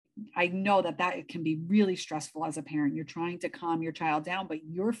I know that it can be really stressful as a parent. You're trying to calm your child down, but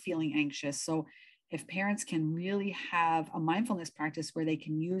you're feeling anxious. So if parents can really have a mindfulness practice where they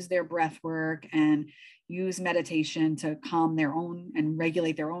can use their breath work and use meditation to calm their own and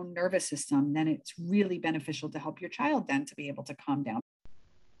regulate their own nervous system, then it's really beneficial to help your child then to be able to calm down.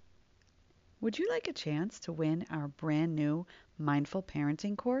 Would you like a chance to win our brand new Mindful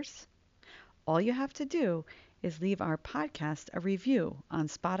Parenting course? All you have to do is leave our podcast a review on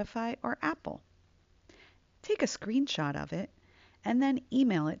Spotify or Apple. Take a screenshot of it and then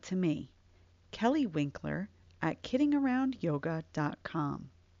email it to me, Kelly Winkler at kiddingaroundyoga.com.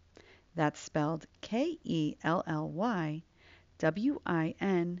 That's spelled KELLYWINKLER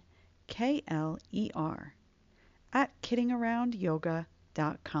at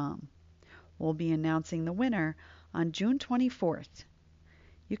kiddingaroundyoga.com. We'll be announcing the winner on June 24th.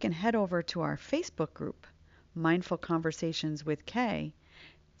 You can head over to our Facebook group, Mindful Conversations with Kay,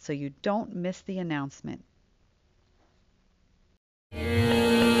 so you don't miss the announcement.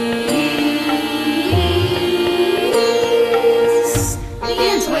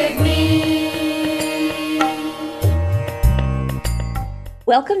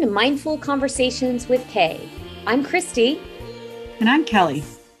 Welcome to Mindful Conversations with Kay. I'm Christy. And I'm Kelly.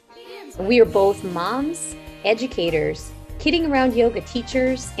 We are both moms, educators, Kidding Around Yoga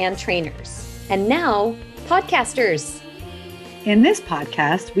teachers and trainers, and now podcasters. In this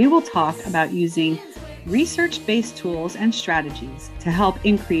podcast, we will talk about using research-based tools and strategies to help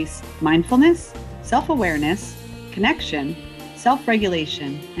increase mindfulness, self-awareness, connection,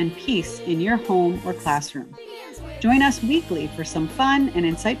 self-regulation, and peace in your home or classroom. Join us weekly for some fun and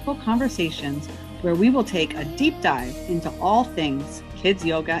insightful conversations where we will take a deep dive into all things kids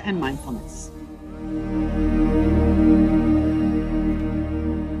yoga and mindfulness.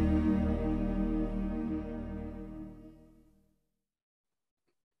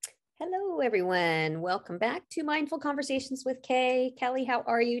 Hello, everyone. Welcome back to Mindful Conversations with Kay. Kelly, how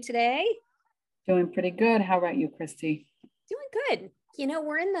are you today? Doing pretty good. How about you, Christy? Doing good. You know,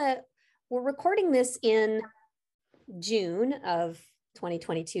 we're recording this in June of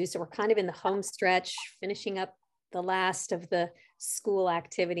 2022. So we're kind of in the home stretch, finishing up the last of the school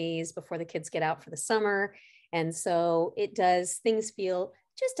activities before the kids get out for the summer. And so things feel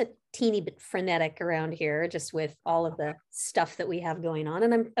just a teeny bit frenetic around here, just with all of the stuff that we have going on.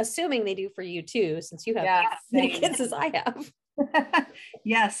 And I'm assuming they do for you too, since you have as many kids as I have.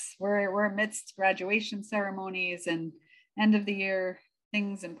 Yes, we're amidst graduation ceremonies and end of the year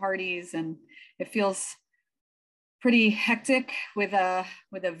things and parties, and it feels pretty hectic with a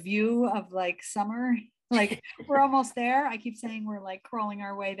view of like summer. Like we're almost there. I keep saying we're like crawling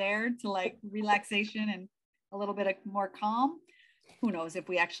our way there to like relaxation and a little bit of more calm. Who knows if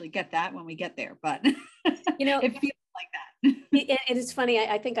we actually get that when we get there, but you know, it feels like that. It is funny.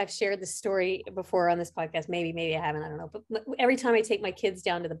 I think I've shared this story before on this podcast. Maybe I haven't. I don't know. But every time I take my kids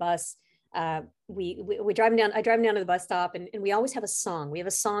down to the bus, we drive them down. I drive them down to the bus stop, and we always have a song. We have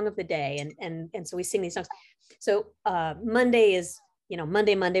a song of the day, and so we sing these songs. So Monday is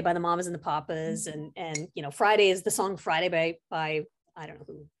Monday by the Mamas and the Papas, and Friday is the song Friday by I don't know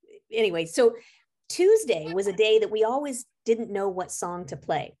who. Anyway, so Tuesday was a day that we always didn't know what song to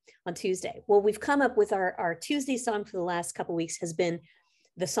play on Tuesday. Well, we've come up with our Tuesday song for the last couple of weeks has been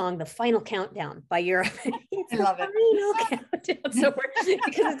the song "The Final Countdown" by Europe. I love it. Countdown. So because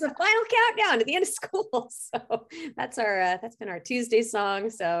it's the final countdown at the end of school. So that's been our Tuesday song.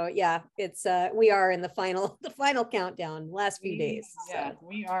 So yeah, it's we are in the final countdown, last few days. Yeah, so.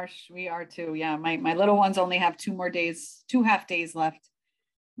 we are too. Yeah, my little ones only have 2 half days left.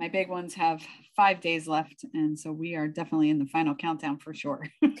 My big ones have 5 days left. And so we are definitely in the final countdown for sure.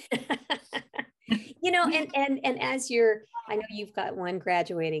 And as I know you've got one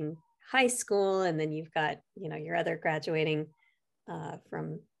graduating high school, and then you've got, your other graduating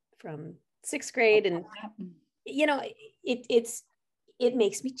from 6th grade. And, it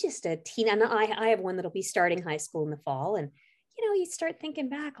makes me just a teen. And I have one that'll be starting high school in the fall. And, you start thinking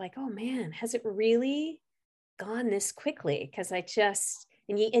back like, oh man, has it really gone this quickly? Because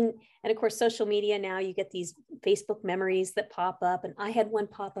and of course, social media now, you get these Facebook memories that pop up. And I had one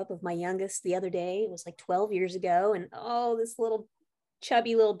pop up of my youngest the other day. It was like 12 years ago. And this little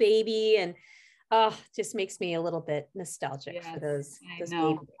chubby little baby. And just makes me a little bit nostalgic for those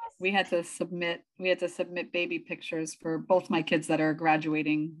know. Babies. We had to submit baby pictures for both my kids that are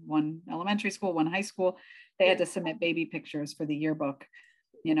graduating, one elementary school, one high school. They had to submit baby pictures for the yearbook.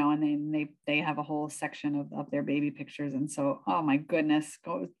 And then they have a whole section of their baby pictures. And so, oh my goodness,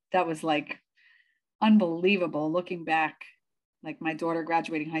 that was like unbelievable looking back, like my daughter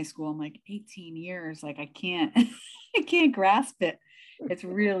graduating high school. I'm like 18 years, like I can't grasp it. It's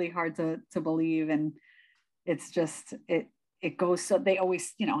really hard to believe. And it's just, it goes so, they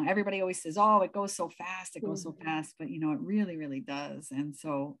always, everybody always says, oh, it goes so fast, it goes so fast, but it really, really does. And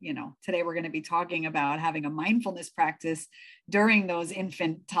so, today we're going to be talking about having a mindfulness practice during those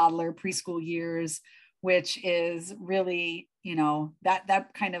infant, toddler, preschool years, which is really, that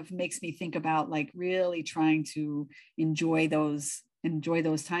kind of makes me think about like really trying to enjoy those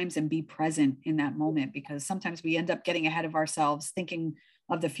times and be present in that moment, because sometimes we end up getting ahead of ourselves, thinking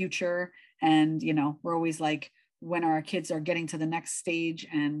of the future. And, we're always like, when our kids are getting to the next stage.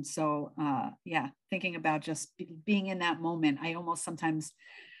 And so, thinking about just being in that moment, I almost sometimes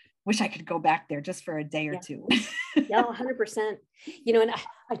wish I could go back there just for a day or two. Yeah, 100%. And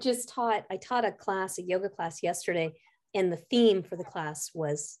I taught a yoga class yesterday, and the theme for the class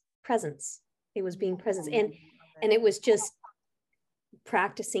was presence. It was being present. And it was just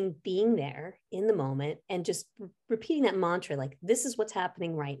practicing being there in the moment and just repeating that mantra, like, this is what's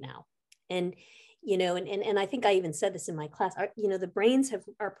happening right now. And and I think I even said this in my class, our brains have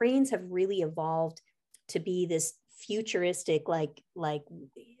really evolved to be this futuristic, what's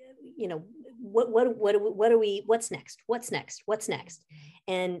next.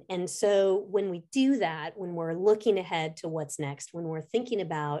 And so when we do that, when we're looking ahead to what's next, when we're thinking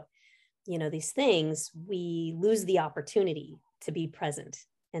about, these things, we lose the opportunity to be present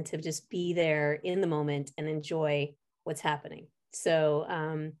and to just be there in the moment and enjoy what's happening. So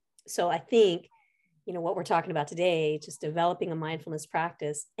I think, what we're talking about today, just developing a mindfulness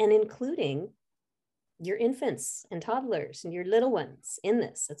practice and including your infants and toddlers and your little ones in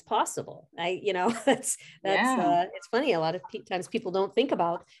this. It's possible. It's funny. A lot of times people don't think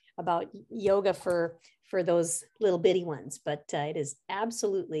about yoga for those little bitty ones, but it is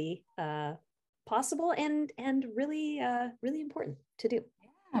absolutely possible and really, really important to do.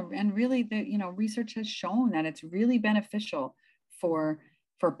 Yeah, and really, research has shown that it's really beneficial for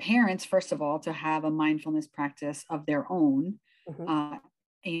parents, first of all, to have a mindfulness practice of their own, to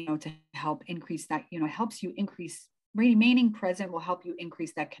help increase that, helps you increase remaining present, will help you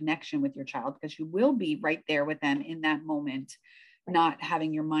increase that connection with your child, because you will be right there with them in that moment, not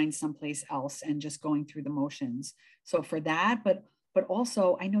having your mind someplace else and just going through the motions. So for that, but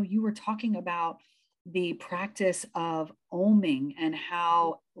also, I know you were talking about the practice of oming and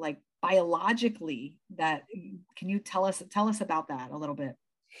how, like, biologically, that, can you tell us about that a little bit?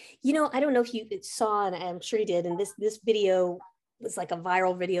 I don't know if you saw, and I'm sure you did, and this video was like a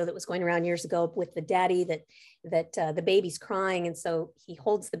viral video that was going around years ago with the daddy that the baby's crying. And so he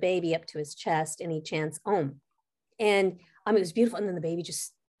holds the baby up to his chest and he chants Om. And it was beautiful. And then the baby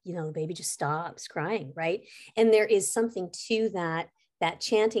just stops crying. Right. And there is something to that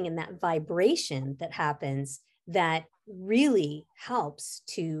chanting and that vibration that happens that really helps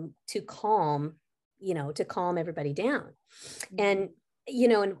to calm everybody down. And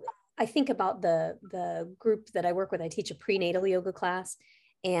and I think about the group that I work with. I teach a prenatal yoga class,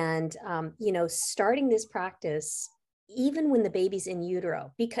 and starting this practice even when the baby's in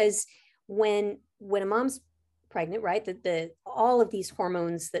utero, because when a mom's pregnant, right, that all of these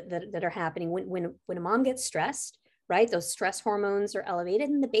hormones that are happening when a mom gets stressed, right, those stress hormones are elevated,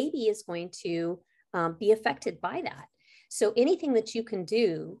 and the baby is going to be affected by that. So anything that you can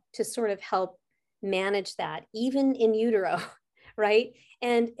do to sort of help manage that, even in utero, right?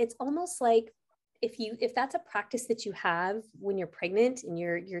 And it's almost like if that's a practice that you have when you're pregnant and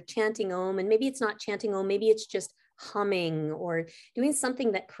you're chanting Om, and maybe it's not chanting Om, maybe it's just humming or doing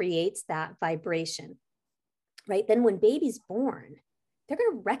something that creates that vibration, right? Then when baby's born, they're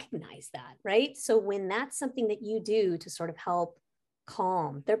going to recognize that, right? So when that's something that you do to sort of help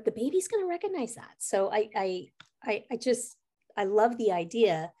calm, the baby's going to recognize that. So I love the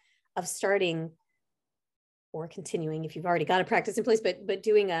idea of starting or continuing, if you've already got a practice in place, but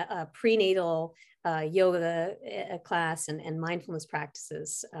doing a prenatal yoga class and mindfulness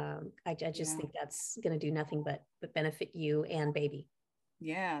practices. I just think that's going to do nothing but benefit you and baby.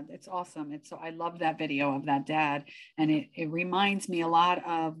 Yeah, it's awesome. So I love that video of that dad. And it reminds me a lot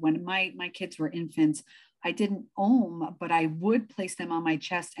of when my kids were infants. I didn't Om, but I would place them on my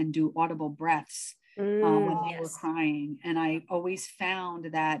chest and do audible breaths when they were crying. And I always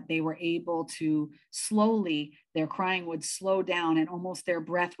found that they were able to slowly, their crying would slow down and almost their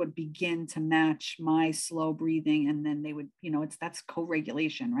breath would begin to match my slow breathing. And then they would, that's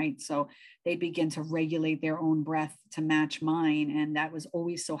co-regulation, right? So they begin to regulate their own breath to match mine. And that was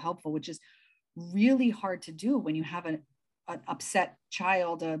always so helpful, which is really hard to do when you have an upset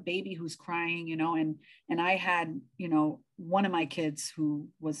child, a baby who's crying, and I had, one of my kids who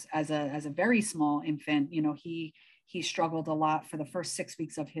was as a very small infant, he struggled a lot for the first 6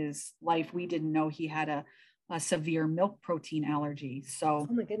 weeks of his life. We didn't know he had a a severe milk protein allergy. So,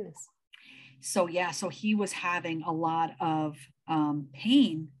 oh my goodness. so yeah, so he was having a lot of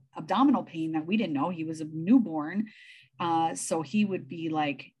pain, abdominal pain that we didn't know. He was a newborn. So he would be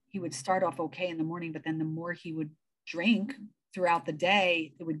like, he would start off okay in the morning, but then the more he would drink throughout the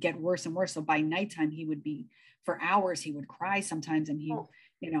day, it would get worse and worse. So by nighttime, he would be, for hours, he would cry sometimes. And he,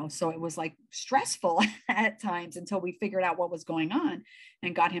 so it was like stressful at times until we figured out what was going on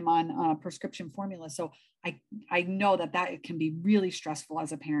and got him on prescription formula. So I know that it can be really stressful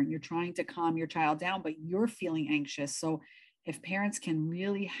as a parent. You're trying to calm your child down, but you're feeling anxious. So if parents can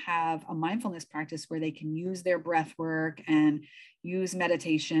really have a mindfulness practice where they can use their breath work and use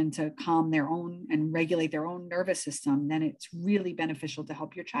meditation to calm their own and regulate their own nervous system, then it's really beneficial to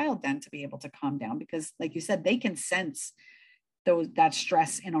help your child then to be able to calm down, because like you said, they can sense that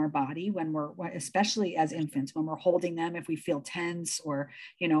stress in our body when especially as infants, when we're holding them, if we feel tense or,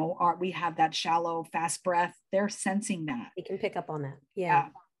 we have that shallow, fast breath, they're sensing that. They can pick up on that. Yeah.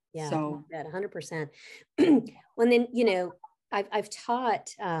 So that 100%. Well, then, I've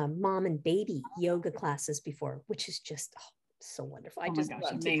taught mom and baby yoga classes before, which is just so wonderful. I just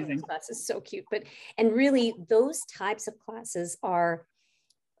love teaching those classes. So cute. And really those types of classes are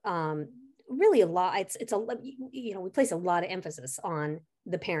really a lot. It's we place a lot of emphasis on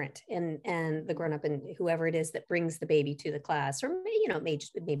the parent and the grown-up and whoever it is that brings the baby to the class, or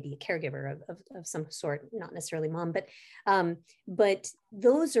maybe a caregiver of some sort, not necessarily mom, but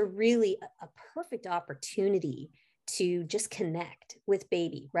those are really a perfect opportunity to just connect with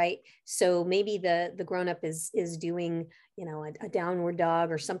baby, right? So maybe the grown-up is doing, a downward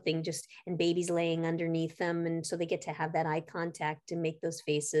dog or something, and baby's laying underneath them. And so they get to have that eye contact and make those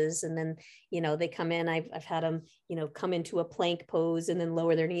faces. And then, they come in, I've had them, come into a plank pose and then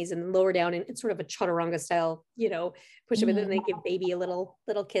lower their knees and lower down in sort of a chaturanga style, push them, and then they give baby a little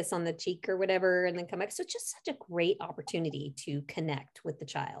kiss on the cheek or whatever, and then come back. So it's just such a great opportunity to connect with the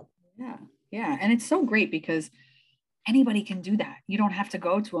child. Yeah. Yeah. And it's so great because anybody can do that. You don't have to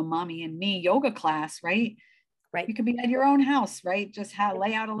go to a mommy and me yoga class, right? Right. You could be at your own house, right? Just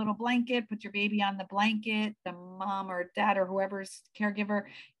lay out a little blanket, put your baby on the blanket. The mom or dad or whoever's caregiver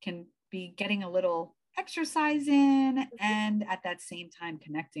can be getting a little exercise in, and at that same time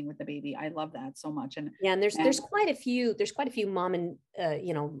connecting with the baby. I love that so much. And there's quite a few mom and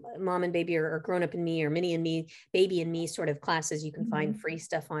mom and baby or grown up and me or mini and me, baby and me sort of classes. You can find free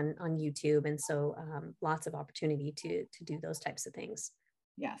stuff on YouTube, and so lots of opportunity to do those types of things.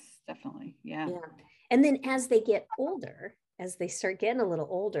 Yes, definitely. Yeah. And then as they get older, as they start getting a little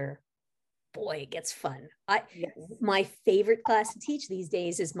older, boy, it gets fun. My favorite class to teach these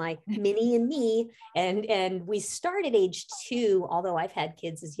days is my mini and me. And we start at age 2, although I've had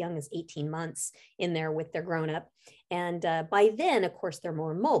kids as young as 18 months in there with their grown up. And by then, of course, they're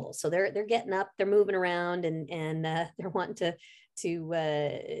more mobile. So they're getting up, they're moving around, and they're wanting to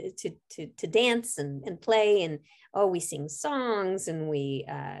dance and play. And we sing songs, and we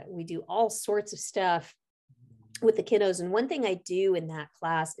do all sorts of stuff with the kiddos. And one thing I do in that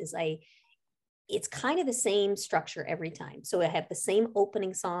class is it's kind of the same structure every time. So I have the same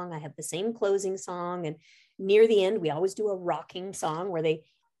opening song, I have the same closing song, and near the end, we always do a rocking song where they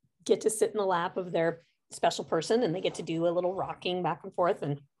get to sit in the lap of their special person and they get to do a little rocking back and forth.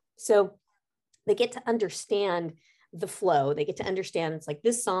 And so they get to understand the flow. They get to understand, it's like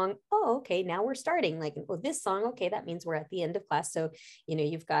this song, oh, okay, now we're starting. Like, oh, this song, okay, that means we're at the end of class. So,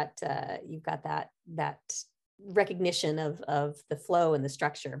 you've got that recognition of the flow and the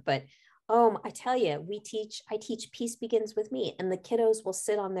structure. But I tell you, I teach Peace Begins With Me, and the kiddos will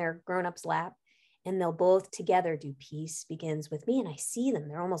sit on their grown-up's lap and they'll both together do Peace Begins With Me. And I see them,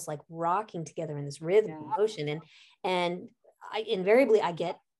 they're almost like rocking together in this rhythm and motion. And I invariably, I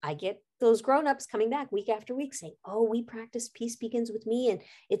get those grown-ups coming back week after week saying, oh, we practice Peace Begins With Me and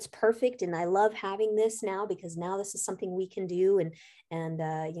it's perfect. And I love having this now because now this is something we can do. And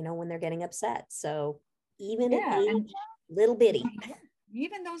when they're getting upset. So even at age little bitty,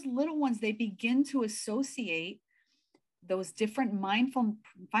 even those little ones, they begin to associate those different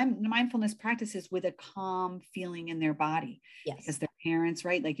mindfulness practices with a calm feeling in their body. Yes. Because their parents,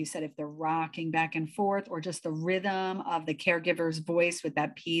 right? Like you said, if they're rocking back and forth, or just the rhythm of the caregiver's voice with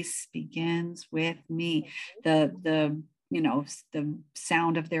that Peace Begins With Me, the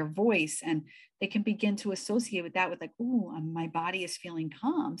sound of their voice, and they can begin to associate with that with like, ooh, my body is feeling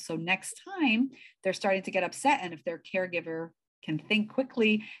calm. So next time they're starting to get upset, and if their caregiver can think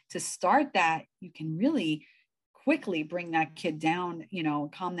quickly to start that, you can really quickly bring that kid down,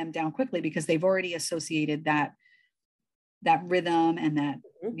 calm them down quickly, because they've already associated that rhythm and that,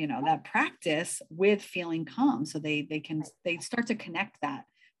 that practice with feeling calm. So they start to connect that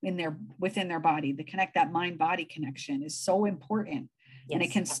within their body. The connect, that mind body connection is so important. Yes. And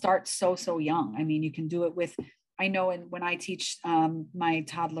it can start so young. I mean, you can do it with, I know, and when I teach my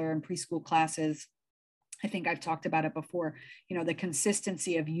toddler and preschool classes, I think I've talked about it before, the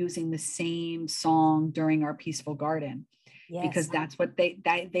consistency of using the same song during our peaceful garden. Yes. Because that's what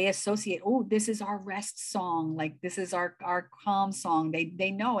they associate. Oh, this is our rest song. Like, this is our calm song.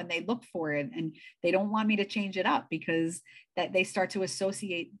 They know, and they look for it, and they don't want me to change it up, because that they start to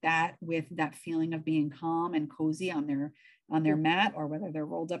associate that with that feeling of being calm and cozy on their mat, or whether they're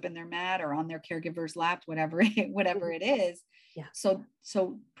rolled up in their mat or on their caregiver's lap, whatever it is. Yeah.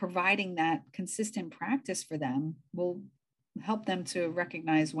 So providing that consistent practice for them will help them to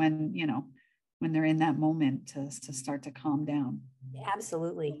recognize when they're in that moment to start to calm down.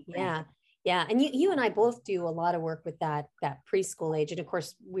 Absolutely. Yeah. Yeah. And you and I both do a lot of work with that preschool age. And of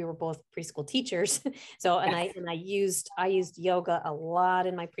course we were both preschool teachers. So, and yes. I used yoga a lot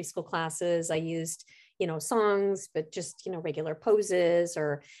in my preschool classes. I used, songs, but just, regular poses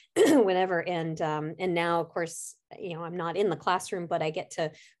or whatever. And now of course, I'm not in the classroom, but I get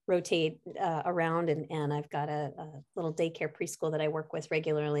to rotate around, and I've got a little daycare preschool that I work with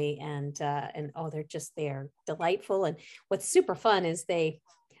regularly, and they're delightful. And what's super fun is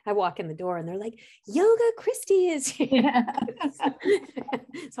I walk in the door and they're like, Yoga Christy is here. Yeah.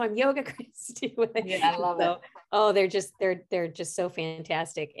 So I'm Yoga Christy. Yeah, I love it. Oh, they're just so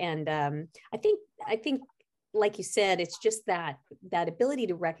fantastic. And I think, like you said, it's just that ability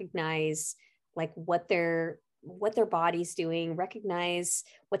to recognize like what their body's doing, recognize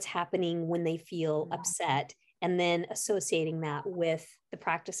what's happening when they feel upset, and then associating that with the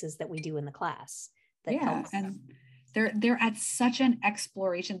practices that we do in the class. That helps. And they're at such an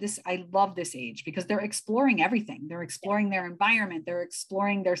exploration. I love this age, because they're exploring everything. They're exploring their environment. They're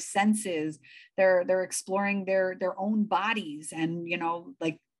exploring their senses. They're exploring their own bodies, and,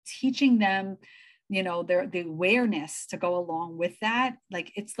 like teaching them, the awareness to go along with that.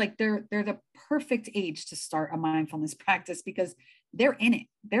 Like, it's like they're the perfect age to start a mindfulness practice, because they're in it.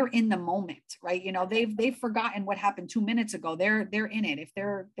 They're in the moment, right? They've forgotten what happened 2 minutes ago. They're in it.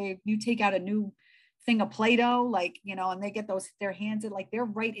 If you take out a new thing of Play-Doh, like, and they get their hands in, like, they're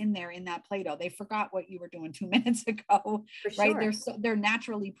right in there in that Play-Doh. They forgot what you were doing 2 minutes ago, right? Sure. They're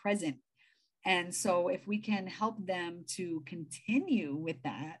naturally present. And so if we can help them to continue with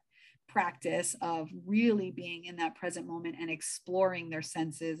that practice of really being in that present moment and exploring their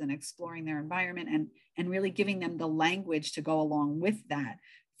senses and exploring their environment, and really giving them the language to go along with that,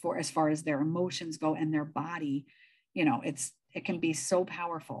 for as far as their emotions go and their body, it can be so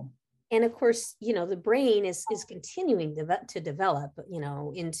powerful. And of course, the brain is continuing to develop,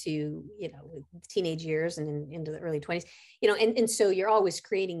 into, teenage years and into the early 20s, and so you're always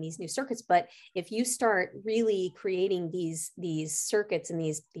creating these new circuits. But if you start really creating these circuits and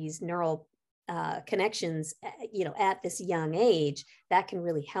these neural connections, at this young age, that can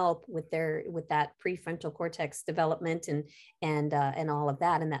really help with that prefrontal cortex development and all of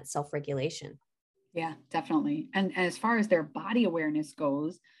that, and that self-regulation. Yeah, definitely. And as far as their body awareness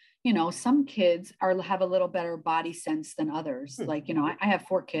goes, some kids have a little better body sense than others. Like, I have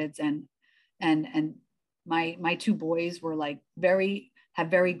 4 kids, and my 2 boys were like have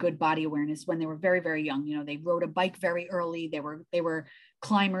very good body awareness when they were very, very young. They rode a bike very early. They were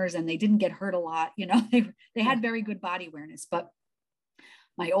climbers, and they didn't get hurt a lot. They had very good body awareness, but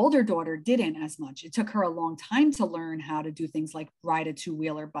my older daughter didn't as much. It took her a long time to learn how to do things like ride a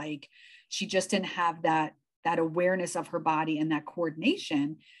 2-wheeler bike. She just didn't have that awareness of her body and that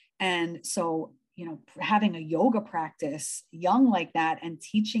coordination. And so, having a yoga practice young like that, and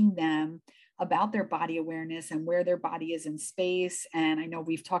teaching them about their body awareness and where their body is in space. And I know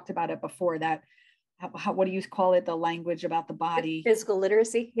we've talked about it before, that what do you call it? The language about the body. Physical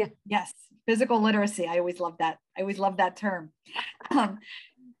literacy. Yeah. Yes. Physical literacy. I always love that. I always love that term.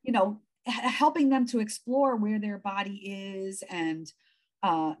 Helping them to explore where their body is, and,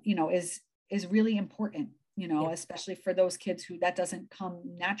 is really important. Especially for those kids who that doesn't come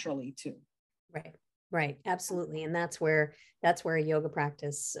naturally to. Right. Absolutely. And that's where a yoga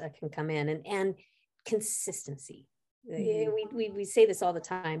practice can come in, and consistency. Mm-hmm. We say this all the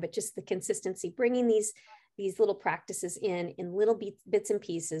time, but just the consistency, bringing these little practices in little bits and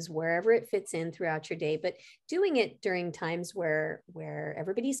pieces, wherever it fits in throughout your day, but doing it during times where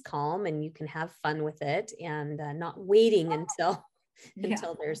everybody's calm and you can have fun with it, and not waiting until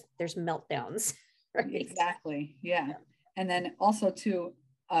there's meltdowns. Right. Exactly. Yeah. And then also too,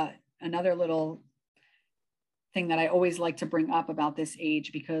 another little thing that I always like to bring up about this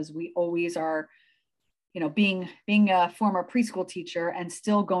age, because we always are, being a former preschool teacher and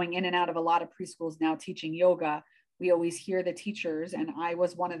still going in and out of a lot of preschools now teaching yoga, we always hear the teachers, and I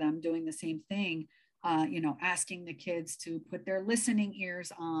was one of them, doing the same thing, asking the kids to put their listening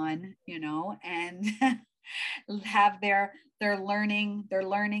ears on, and have their learning,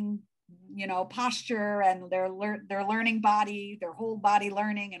 posture, and their learning body, their whole body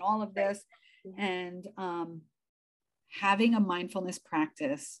learning, and all of this. And having a mindfulness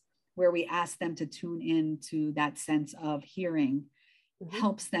practice where we ask them to tune in to that sense of hearing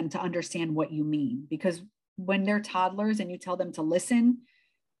helps them to understand what you mean. Because when they're toddlers and you tell them to listen,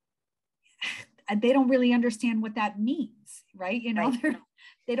 they don't really understand what that means, right?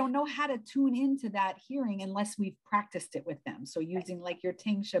 They don't know how to tune into that hearing unless we've practiced it with them. So using like your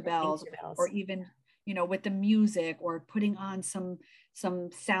tingsha bells, or even, with the music, or putting on some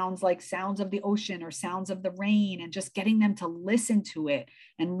sounds like sounds of the ocean or sounds of the rain, and just getting them to listen to it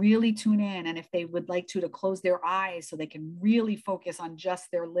and really tune in. And if they would like to close their eyes so they can really focus on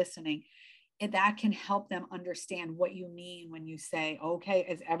just their listening, that can help them understand what you mean when you say, okay,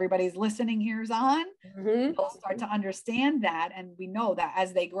 is everybody's listening ears on? They'll start to understand that. And we know that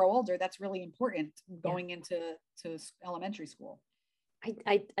as they grow older, that's really important going into elementary school.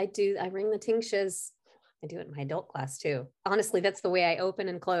 I ring the tingshas. I do it in my adult class too. Honestly, that's the way I open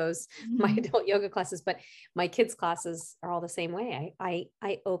and close my adult yoga classes, but my kids' classes are all the same way. I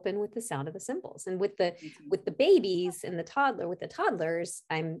open with the sound of the cymbals, and with the babies and with the toddlers,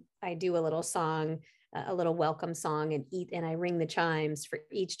 I do a little song, a little welcome song, and I ring the chimes for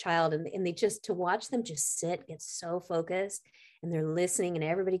each child. And they just, to watch them just sit, get so focused, and they're listening, and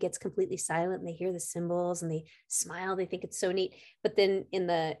everybody gets completely silent, and they hear the cymbals and they smile. They think it's so neat. But then in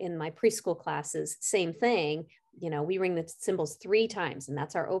my preschool classes, same thing. We ring the cymbals 3 times, and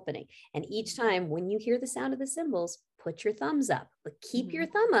that's our opening. And each time when you hear the sound of the cymbals, put your thumbs up, but keep your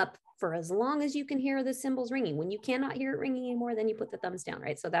thumb up for as long as you can hear the cymbals ringing. When you cannot hear it ringing anymore, then you put the thumbs down,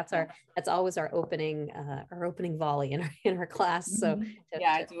 right? So that's always our opening volley in our class. So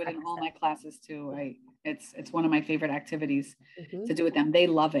I do it in all my classes too. It's one of my favorite activities to do with them. They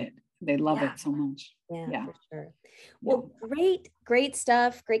love it. They love it so much. Yeah, for sure. Well, great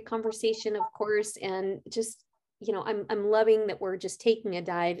stuff. Great conversation, of course. And just, I'm loving that we're just taking a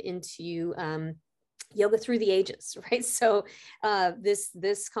dive into yoga through the ages, right? So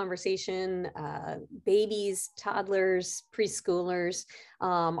this conversation, babies, toddlers, preschoolers.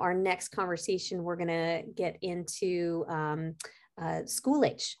 Our next conversation, we're going to get into school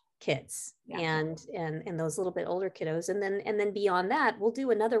age kids and those little bit older kiddos, and then beyond that, we'll do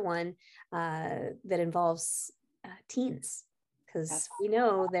another one that involves teens, because we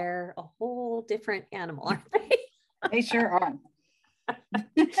know they're a whole different animal, aren't they? They sure are.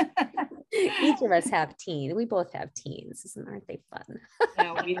 Each of us have teens. We both have teens, aren't they fun?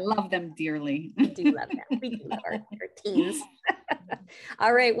 Yeah, we love them dearly. We do love them. We do love our teens.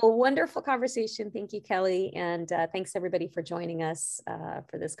 All right. Well, wonderful conversation. Thank you, Kelly. And thanks everybody for joining us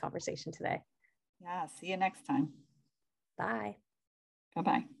for this conversation today. Yeah. See you next time. Bye.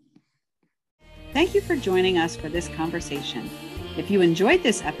 Bye-bye. Thank you for joining us for this conversation. If you enjoyed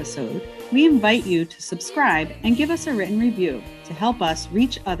this episode, we invite you to subscribe and give us a written review to help us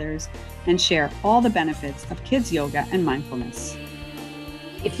reach others and share all the benefits of kids yoga and mindfulness.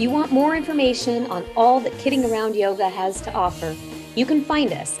 If you want more information on all that Kidding Around Yoga has to offer, you can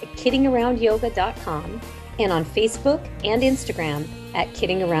find us at kiddingaroundyoga.com and on Facebook and Instagram at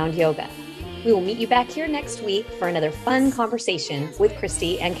Kidding Around Yoga. We will meet you back here next week for another fun conversation with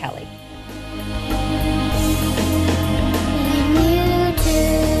Christy and Kelly.